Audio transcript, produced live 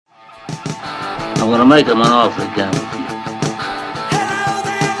going to make him an offer again with you. Hello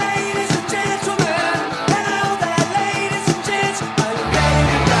there, ladies and gentlemen. Hello there, ladies and gents. Are you ready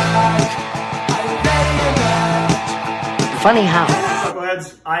to rock? Are you ready to rock? Funny how.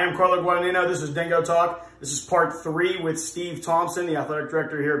 Knuckleheads, I am Carlo Guadagnino. This is Dingo Talk. This is part 3 with Steve Thompson, the athletic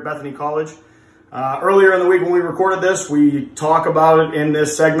director here at Bethany College. Earlier in the week when we recorded this, we talk about it in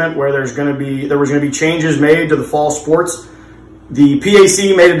this segment where there was going to be changes made to the fall sports. The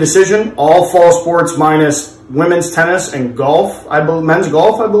PAC made a decision, all fall sports minus women's tennis and golf, men's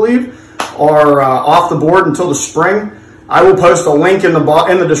golf, I believe, are off the board until the spring. I will post a link in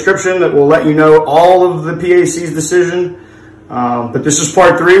the description that will let you know all of the PAC's decision. But this is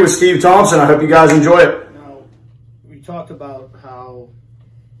part 3 with Steve Thompson. I hope you guys enjoy it. Now, we talked about how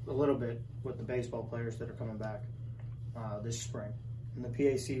a little bit with the baseball players that are coming back this spring. And the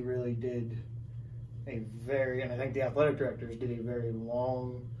PAC really did and I think the athletic directors did a very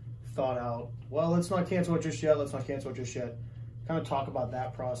long, thought out, well, let's not cancel it just yet, kind of talk about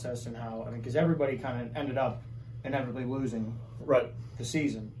that process and how, because everybody kind of ended up inevitably losing the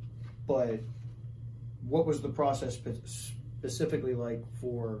season. But what was the process specifically like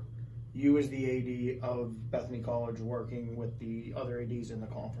for you as the AD of Bethany College working with the other ADs in the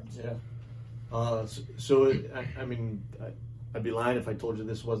conference? Yeah. I'd be lying if I told you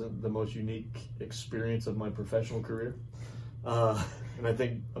this wasn't the most unique experience of my professional career. And I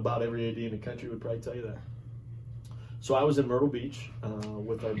think about every AD in the country would probably tell you that. So I was in Myrtle Beach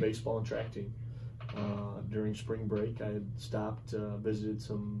with our baseball and track team. During spring break, I had stopped, visited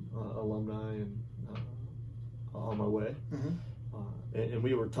some alumni and on my way. Mm-hmm. And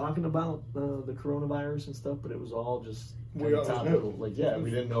we were talking about the coronavirus and stuff, but it was all just topical. We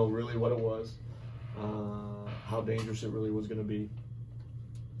didn't know really what it was. How dangerous it really was going to be.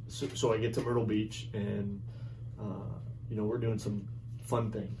 So I get to Myrtle Beach, and we're doing some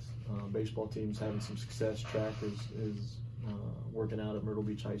fun things. Baseball team's having some success. Track is working out at Myrtle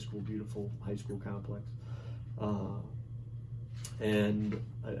Beach High School, beautiful high school complex. And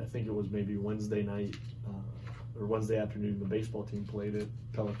I think it was maybe Wednesday night or Wednesday afternoon. The baseball team played at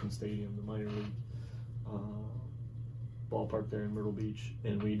Pelican Stadium, the minor league ballpark there in Myrtle Beach,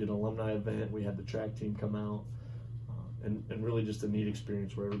 and we did an alumni event. We had the track team come out, and really just a neat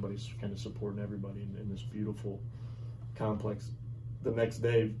experience where everybody's kind of supporting everybody in this beautiful complex. The next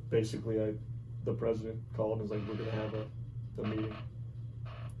day, basically, the president called and was like, "We're going to have a meeting."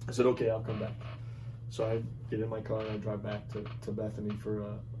 I said, "Okay, I'll come back." So I get in my car and I drive back to Bethany for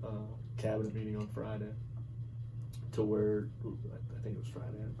a cabinet meeting on Friday, to where I think it was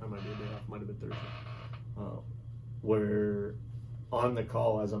Friday. I might be a day off, might have been Thursday. Where on the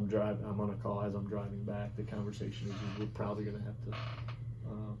call as I'm driving back, the conversation is we're probably going to have to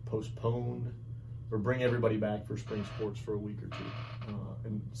postpone or bring everybody back for spring sports for a week or two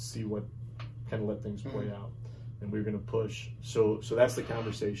and see what kind of let things play out. And we're going to push. So that's the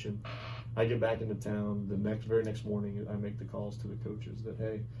conversation. I get back into town the very next morning. I make the calls to the coaches that,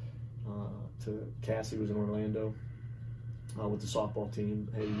 hey, to Cassie, who's in Orlando, with the softball team,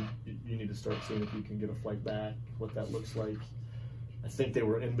 hey, you need to start seeing if you can get a flight back, what that looks like. I think they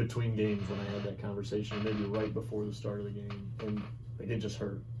were in between games when I had that conversation, maybe right before the start of the game, and it just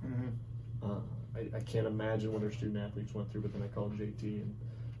hurt. Mm-hmm. I can't imagine what our student athletes went through, but then I called JT and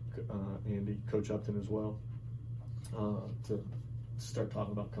Andy, Coach Upton as well, to start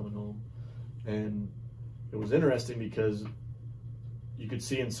talking about coming home. And it was interesting because you could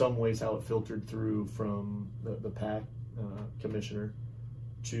see in some ways how it filtered through from the PAC commissioner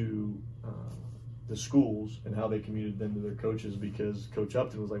to the schools and how they communicated them to their coaches, because Coach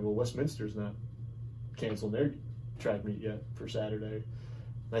Upton was like, well, Westminster's not canceling their track meet yet for Saturday. And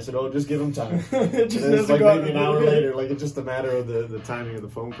I said, oh, just give them time. It's like maybe an hour later. Like, it's just a matter of the timing of the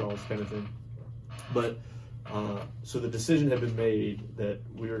phone calls kind of thing. But so the decision had been made that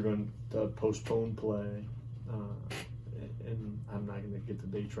we were going to postpone play, and I'm not going to get the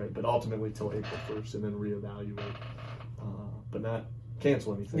dates right, but ultimately till April 1st, and then reevaluate, but not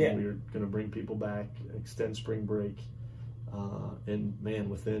cancel anything. Yeah. We were going to bring people back, extend spring break, and man,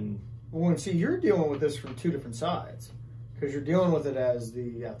 Well, and see, you're dealing with this from two different sides, because you're dealing with it as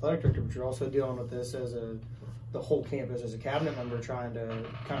the athletic director, but you're also dealing with this as the whole campus as a cabinet member, trying to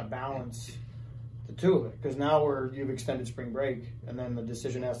kind of balance the two of it. Because now you've extended spring break, and then the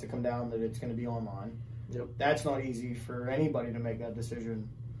decision has to come down that it's going to be online. Yep. That's not easy for anybody to make that decision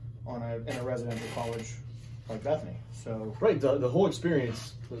in a residential college like Bethany. So right, the whole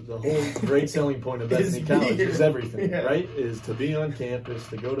experience, the whole great selling point of Bethany College is everything, right? Is to be on campus,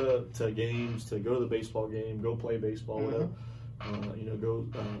 to go to games, to go to the baseball game, go play baseball, whatever. Go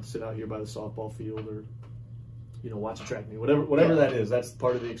sit out here by the softball field or watch a track meet, whatever that is. That's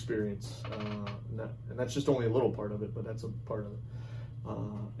part of the experience, and that's just only a little part of it, but that's a part of it.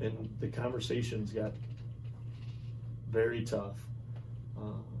 And the conversations got very tough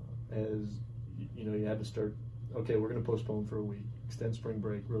as you had to start. Okay, we're going to postpone for a week, extend spring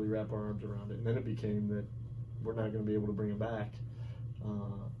break, really wrap our arms around it, and then it became that we're not going to be able to bring them back.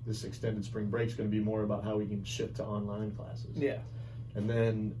 This extended spring break is going to be more about how we can shift to online classes. Yeah. And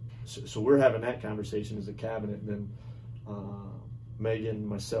then, so we're having that conversation as a cabinet, and then Megan,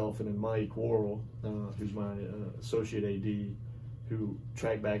 myself, and then Mike Worrell, who's my associate AD, who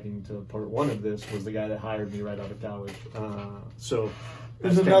tracked back into part one of this, was the guy that hired me right out of college. So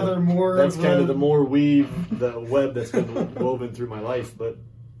there's another more. That's kind of the more the web that's been woven through my life. But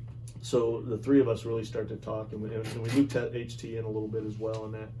so the three of us really started to talk, and we looped HT in a little bit as well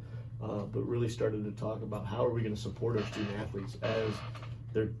on that. But really started to talk about how are we going to support our student athletes as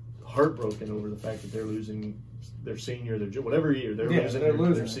they're heartbroken over the fact that they're losing their senior, whatever year they're losing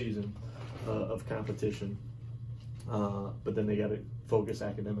their season of competition. But then they got to focus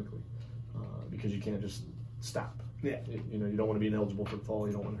academically because you can't just stop. Yeah. You don't want to be ineligible for the fall.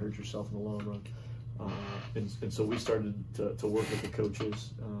 You don't want to hurt yourself in the long run. And so we started to work with the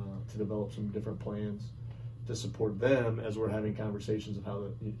coaches to develop some different plans to support them as we're having conversations of how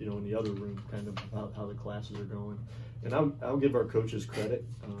in the other room, kind of how the classes are going. And I'll give our coaches credit,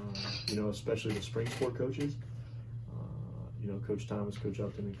 especially the spring sport coaches. Coach Thomas, Coach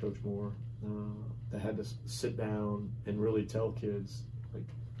Upton, and Coach Moore, that had to sit down and really tell kids, like,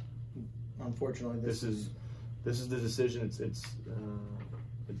 unfortunately, this is the decision.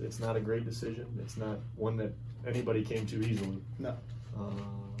 It's not a great decision. It's not one that anybody came to easily. No.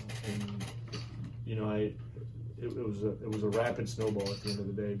 And it was a rapid snowball at the end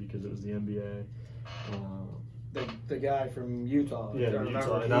of the day because it was the NBA. The guy from Utah. Yeah,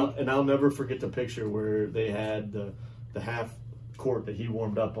 Utah. And I'll never forget the picture where they had the half court that he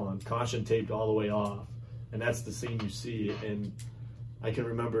warmed up on, caution taped all the way off, and that's the scene you see. And I can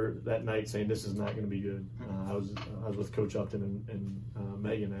remember that night saying, "This is not going to be good." I was with Coach Upton and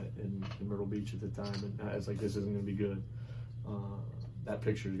Megan in Myrtle Beach at the time, and I was like, "This isn't going to be good. That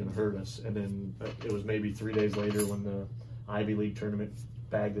picture is going to hurt us." And then it was maybe 3 days later when the Ivy League tournament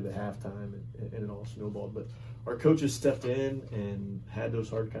bagged it at halftime, and it all snowballed. But our coaches stepped in and had those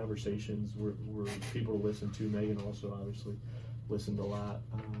hard conversations. Were people to listen to. Megan also obviously listened a lot,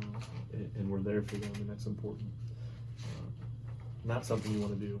 and we're there for them, and that's important. Not something you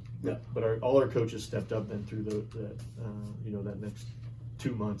want to do. Yeah. But all our coaches stepped up then through that next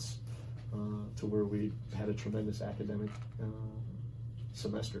 2 months to where we had a tremendous academic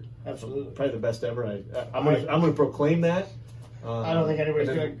semester. Absolutely. Probably the best ever. I'm going to proclaim that. I don't think anybody's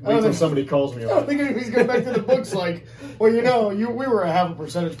going to. Wait till somebody calls me. I don't think anybody's going back to the books like, well, we were a half a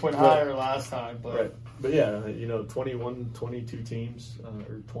percentage point higher last time. But. Right. But yeah, 21, 22 teams,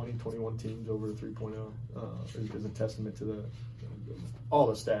 or 20, 21 teams over 3.0 is a testament to all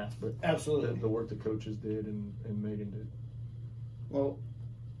the staff. But absolutely the work the coaches did and Megan did. Well,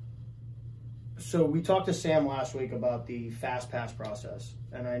 so we talked to Sam last week about the fast pass process,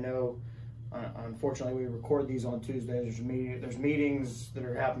 and I know, unfortunately, we record these on Tuesdays. There's meetings that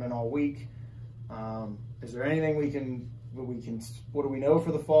are happening all week. Is there anything we can? What do we know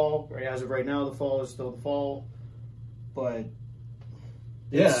for the fall? Right, as of right now, the fall is still the fall, but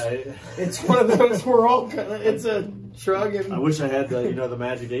it's one of those. We're all. It's a shrug. And I wish I had the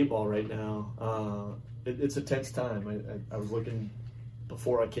magic 8 ball right now. It's a tense time. I was looking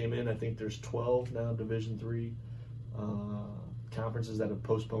before I came in. I think there's 12 now Division III conferences that have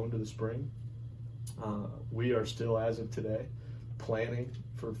postponed to the spring. We are still, as of today, planning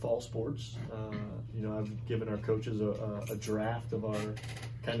for fall sports. I've given our coaches a draft of our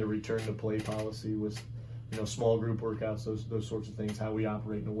kind of return to play policy with, small group workouts, those sorts of things, how we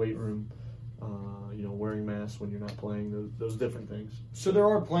operate in a weight room, wearing masks when you're not playing, those different things. So there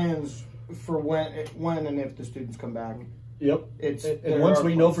are plans for when and if the students come back. Yep. And once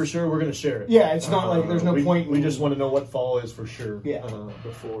we know for sure, we're going to share it. Yeah, it's not like there's no point. We just want to know what fall is for sure. Yeah.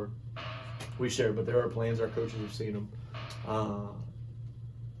 Before we share, but there are plans. Our coaches have seen them.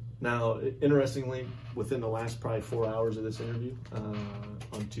 Now, interestingly, within the last probably 4 hours of this interview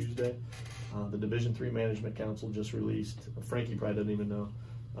on Tuesday, the Division III Management Council just released. Frankie probably doesn't even know.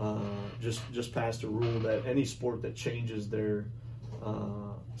 Just passed a rule that any sport that changes their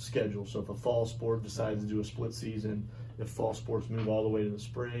schedule. So if a fall sport decides to do a split season, if fall sports move all the way to the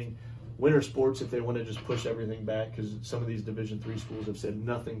spring, winter sports, if they want to just push everything back, because some of these Division III schools have said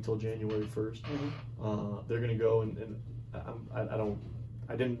nothing till January 1st. Mm-hmm. They're going to go and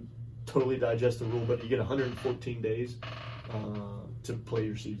I didn't totally digest the rule, but you get 114 days to play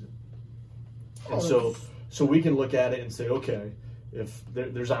your season. And So we can look at it and say, okay, if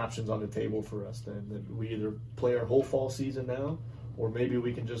there's options on the table for us, then that we either play our whole fall season now, or maybe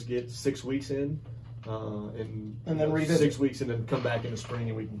we can just get 6 weeks in, and then revisit 6 weeks and then come back in the spring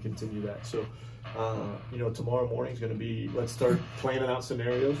and we can continue that. So, tomorrow morning is going to be, let's start planning out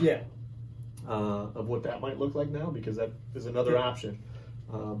scenarios. Yeah. Of what that might look like now, because that is another option.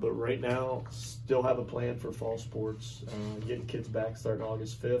 But right now, still have a plan for fall sports, getting kids back starting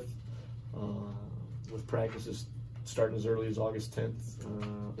August 5th, with practices starting as early as August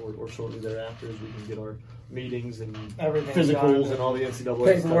 10th, or shortly thereafter, as we can get our meetings and Everything's physicals done, and all the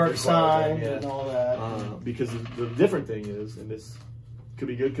NCAA paperwork stuff. signed and all that. Because the different thing is, and this could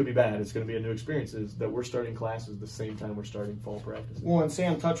be good, could be bad, it's going to be a new experience, is that we're starting classes the same time we're starting fall practices. Well, and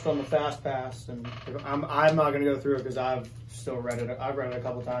Sam touched on the fast pass, and I'm not going to go through it because I've still read it. I've read it a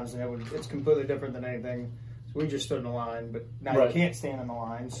couple times, and it's completely different than anything. So we just stood in the line, but now Right. you can't stand in the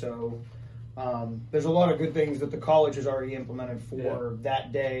line. So there's a lot of good things that the college has already implemented for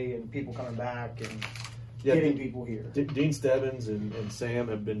that day, and people coming back and getting people here. Dean Stebbins and Sam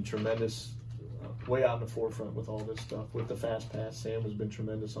have been tremendous, way out in the forefront with all this stuff. With the fast pass, Sam has been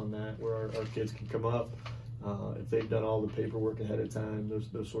tremendous on that, where our kids can come up. If they've done all the paperwork ahead of time,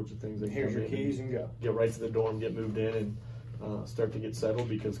 those sorts of things. They can Here's come your in keys and go. Get right to the dorm, get moved in, and start to get settled,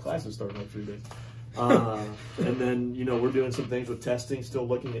 because classes start in like 3 days. And then, we're doing some things with testing, still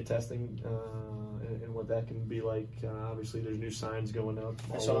looking at testing and what that can be like. Obviously, there's new signs going up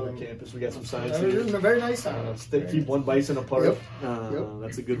all over campus. We got some signs It here. is a very nice sign. Keep one bison apart. Yep.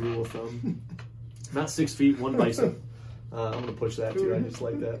 That's a good rule of thumb. Not 6 feet, one bison. I'm going to push that too. I just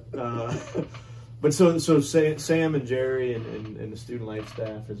like that. But so Sam and Jerry and the student life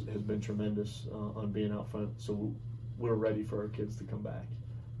staff has been tremendous on being out front. So we're ready for our kids to come back.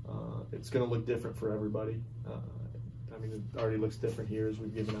 It's going to look different for everybody. It already looks different here as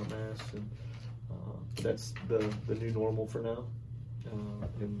we've given out masks, and that's the new normal for now.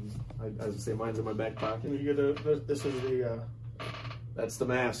 And as I say, mine's in my back pocket. This is the. That's the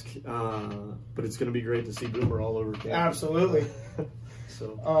mask, but it's going to be great to see Boomer all over campus. Absolutely.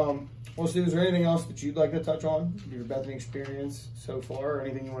 So, well, Steve, is there anything else that you'd like to touch on, your Bethany experience so far, or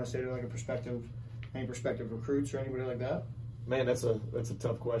anything you want to say to any prospective recruits or anybody like that? Man, that's a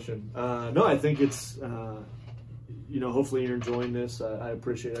tough question. No, I think it's hopefully you're enjoying this. I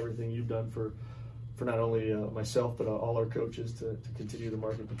appreciate everything you've done for not only myself but all our coaches to continue to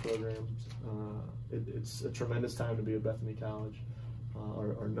market the programs. It's a tremendous time to be at Bethany College.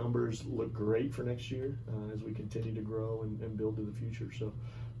 Our numbers look great for next year as we continue to grow and build to the future. So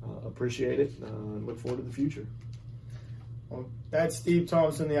appreciate it and look forward to the future. Well, that's Steve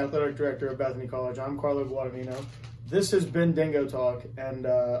Thompson, the athletic director of Bethany College. I'm Carlo Guadagnino. This has been Dingo Talk. And,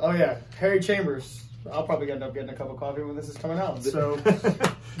 Harry Chambers. I'll probably end up getting a cup of coffee when this is coming out. So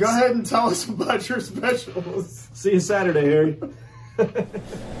go ahead and tell us about your specials. See you Saturday, Harry.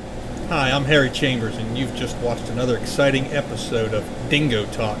 Hi, I'm Harry Chambers, and you've just watched another exciting episode of Dingo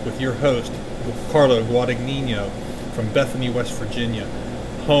Talk with your host, Carlo Guadagnino, from Bethany, West Virginia,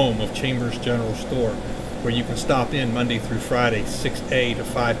 home of Chambers General Store, where you can stop in Monday through Friday, 6A to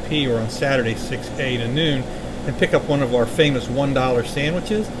 5P, or on Saturday, 6A to noon, and pick up one of our famous $1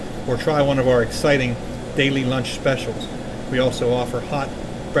 sandwiches, or try one of our exciting daily lunch specials. We also offer hot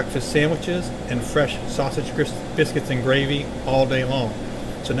breakfast sandwiches and fresh sausage biscuits and gravy all day long.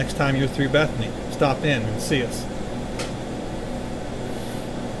 So next time you're through Bethany, stop in and see us.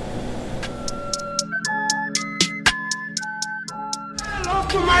 Hello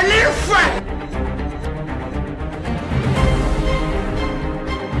to my little friend.